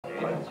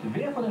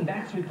Wer von den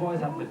Backstreet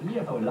Boys hat mit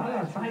mir vor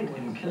langer Zeit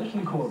im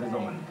Kirchenchor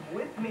gesungen?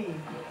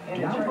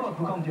 Die Antwort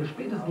bekommt ihr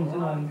spätestens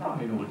in ein paar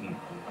Minuten.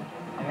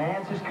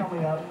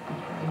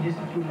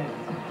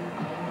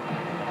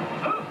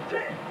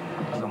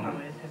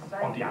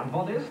 Und die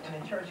Antwort ist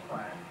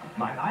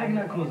mein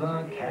eigener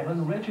Cousin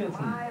Kevin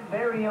Richardson.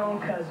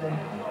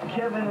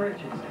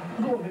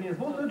 So, wenn ihr es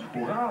wusstet,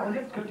 hurra, und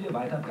jetzt könnt ihr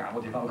weiter Bravo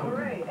TV gucken.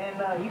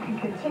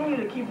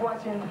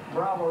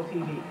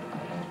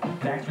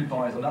 Backstreet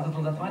Boys, und das ist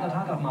unser zweiter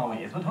Tag auf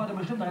Maui. Es wird heute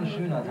bestimmt ein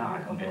schöner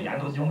Tag. Und wenn die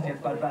anderen Jungs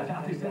jetzt bald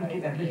fertig sind,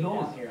 geht's endlich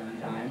los.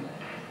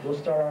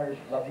 Frühstück.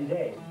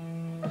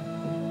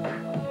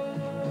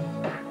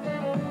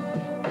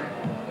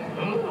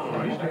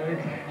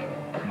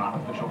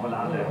 Muffins mit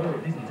Schokolade.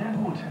 Die sind sehr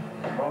gut.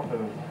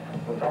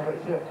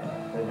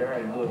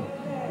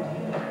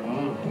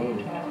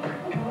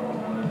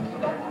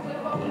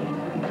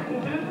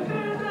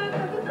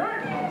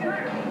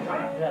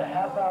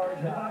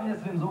 Wir waren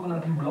jetzt im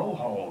sogenannten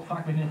Blowhole.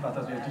 Frag mich nicht, was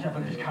das ist. Ich habe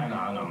wirklich keine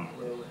Ahnung.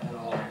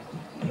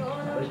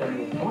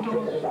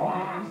 Fotos.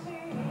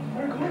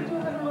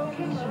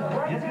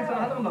 Jetzt geht's an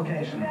eine andere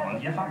Location.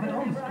 Und ihr fahrt mit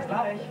uns. Bis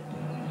gleich.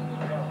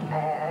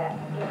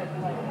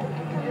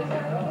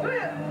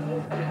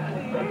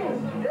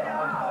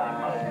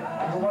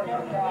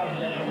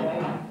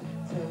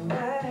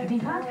 Die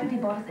Fahrt führt die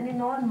Boys in den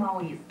Norden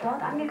Mauis.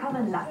 Dort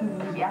angekommen, lassen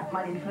sie sich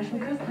erstmal den frischen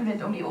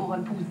Küstenwind um die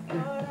Ohren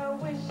pusten.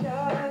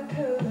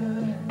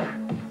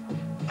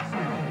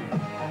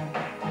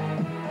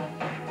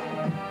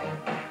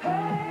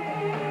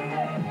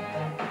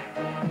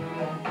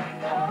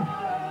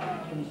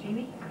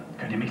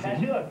 Könnt ihr mich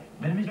sehen?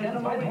 Wenn ich mich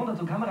ganz weit runter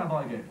zur Kamera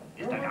beuge,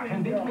 ist da gar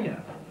kein Wind mehr.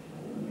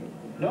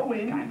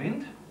 Kein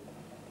Wind?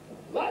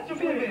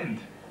 Viel Wind.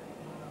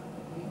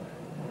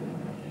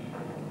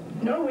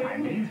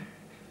 Kein Wind.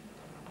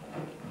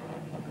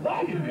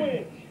 Viel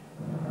Wind.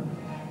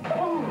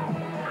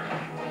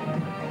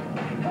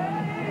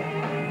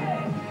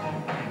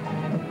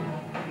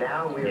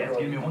 Jetzt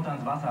gehen wir runter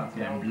ins Wasser zu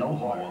dem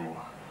Blowhole.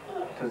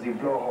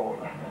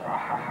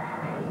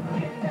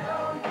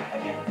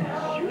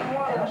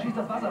 Da schießt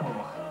das Wasser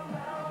hoch.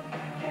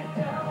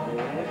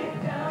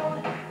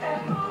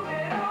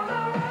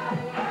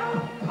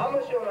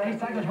 Ich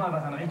zeige euch mal,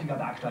 was ein richtiger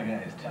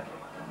Bergsteiger ist.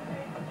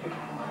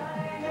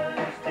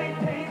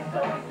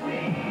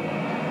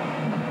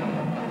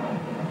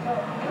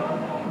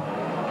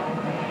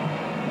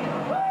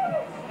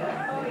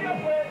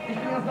 Ich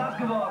bin ganz nass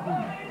geworden.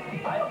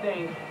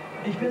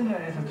 Ich finde,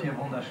 es ist hier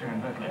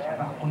wunderschön, wirklich.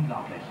 Einfach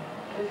unglaublich.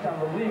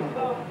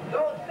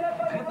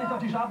 Tritt nicht auf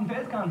die scharfen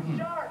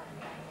Felskanten.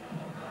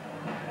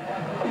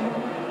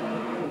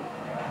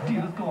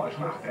 Dieses Geräusch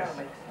macht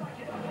es.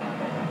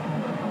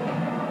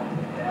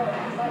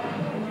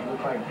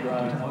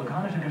 Durch das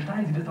vulkanische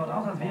Gestein sieht es dort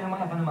aus, als wäre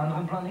man auf einem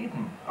anderen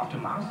Planeten. Auf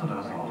dem Mars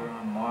oder so.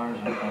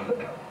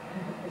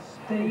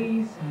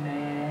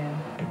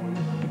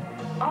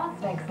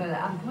 Ortswechsel.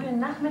 Am frühen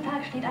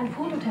Nachmittag steht ein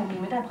Fototermin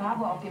mit der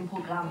Bravo auf dem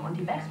Programm und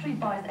die Backstreet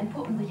Boys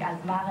entpuppen sich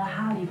als wahre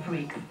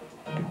Harley-Freaks.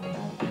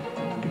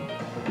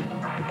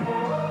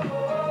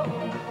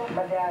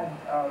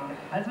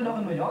 Als wir noch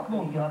in New York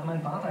wohnten, hatte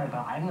mein Vater ein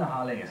paar eigene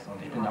Harleys und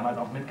ich bin damals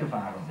auch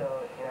mitgefahren.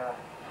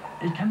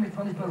 Ich kann mich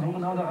zwar nicht mehr so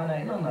genau daran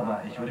erinnern,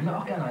 aber ich würde mir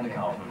auch gerne eine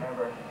kaufen.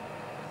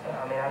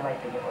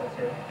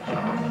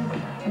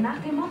 Nach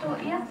dem Motto,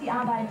 erst die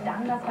Arbeit,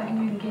 dann das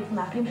Vergnügen geht's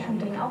nach dem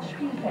Shooting aufs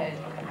Spielfeld.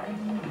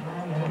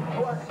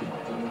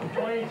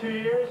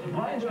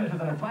 Brian spielt für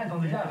seine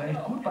 22 Jahre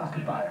echt gut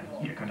Basketball.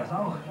 Ihr könnt das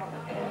auch.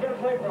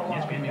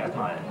 Jetzt spielen wir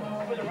erstmal.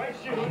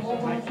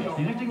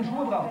 Die richtigen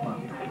Schuhe braucht man.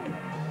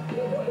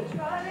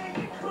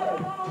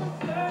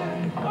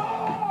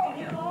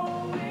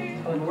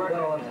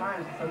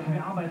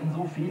 Wir arbeiten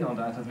so viel und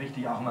da ist es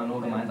wichtig, auch mal nur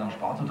gemeinsam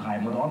Sport zu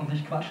treiben und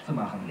ordentlich Quatsch zu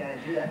machen.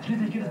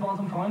 Schließlich geht es bei uns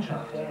um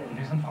Freundschaft. Und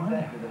wir sind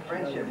Freunde.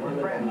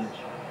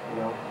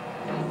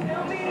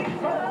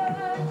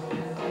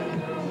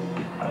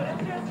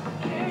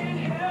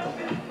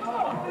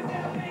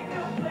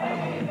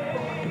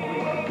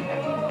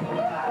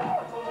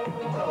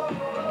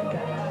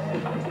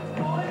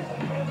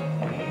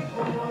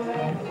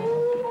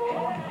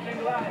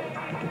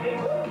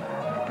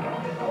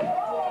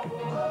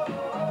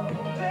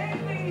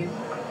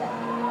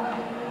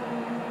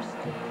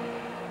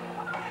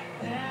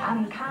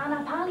 Am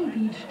Kanapali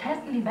Beach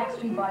testen die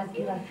Backstreet Boys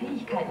ihre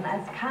Fähigkeiten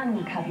als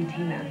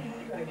Kanu-Kapitäne.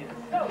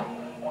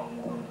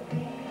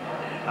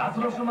 Hast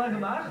du das schon mal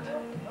gemacht?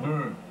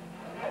 Nö.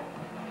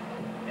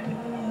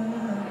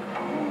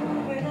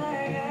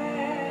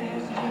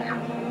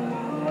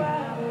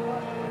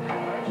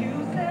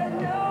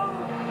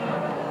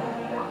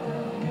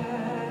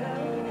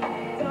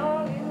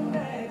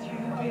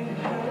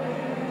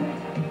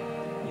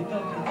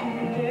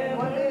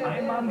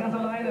 Ein Mann ganz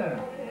alleine.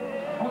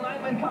 Oh nein,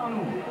 mein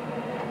Kanu.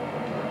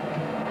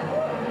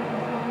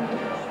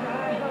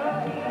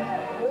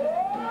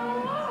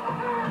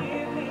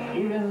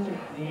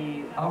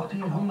 Auch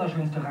die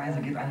wunderschönste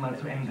Reise geht einmal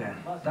zu Ende.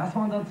 Das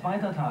war unser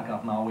zweiter Tag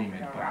auf Maui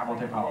mit Bravo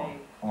TV.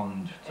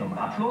 Und zum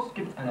Abschluss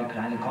gibt es eine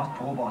kleine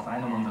Kostprobe aus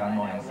einem unserer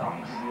neuen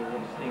Songs.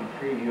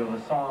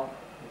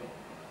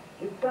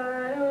 If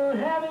I don't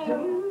have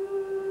you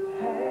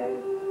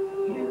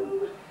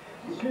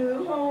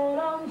to hold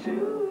on to,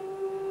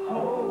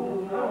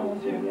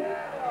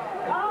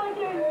 I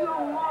can go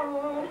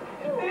on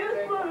this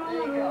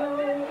world,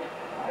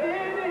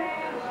 baby,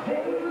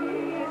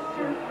 it's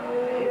true.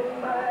 If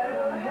I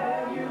don't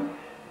have you,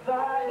 if I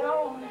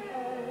don't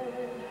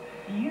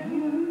have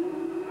you,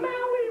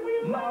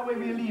 Maui,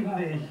 wir lieben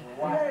dich.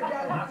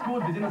 Mach's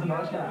gut, wir sehen uns in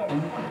Deutschland.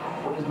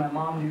 What does my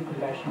mom do for the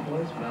Backstreet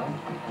Boys? Well,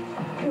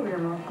 come here,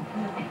 Mom.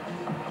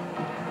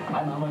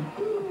 Hi, Mama.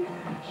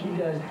 She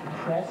does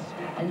press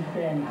and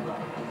fan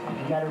club.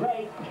 If you got it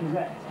right,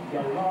 congrats. If you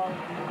got it wrong,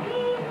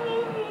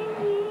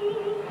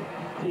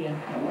 see ya.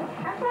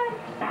 Have fun.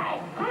 Bye.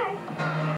 Bye.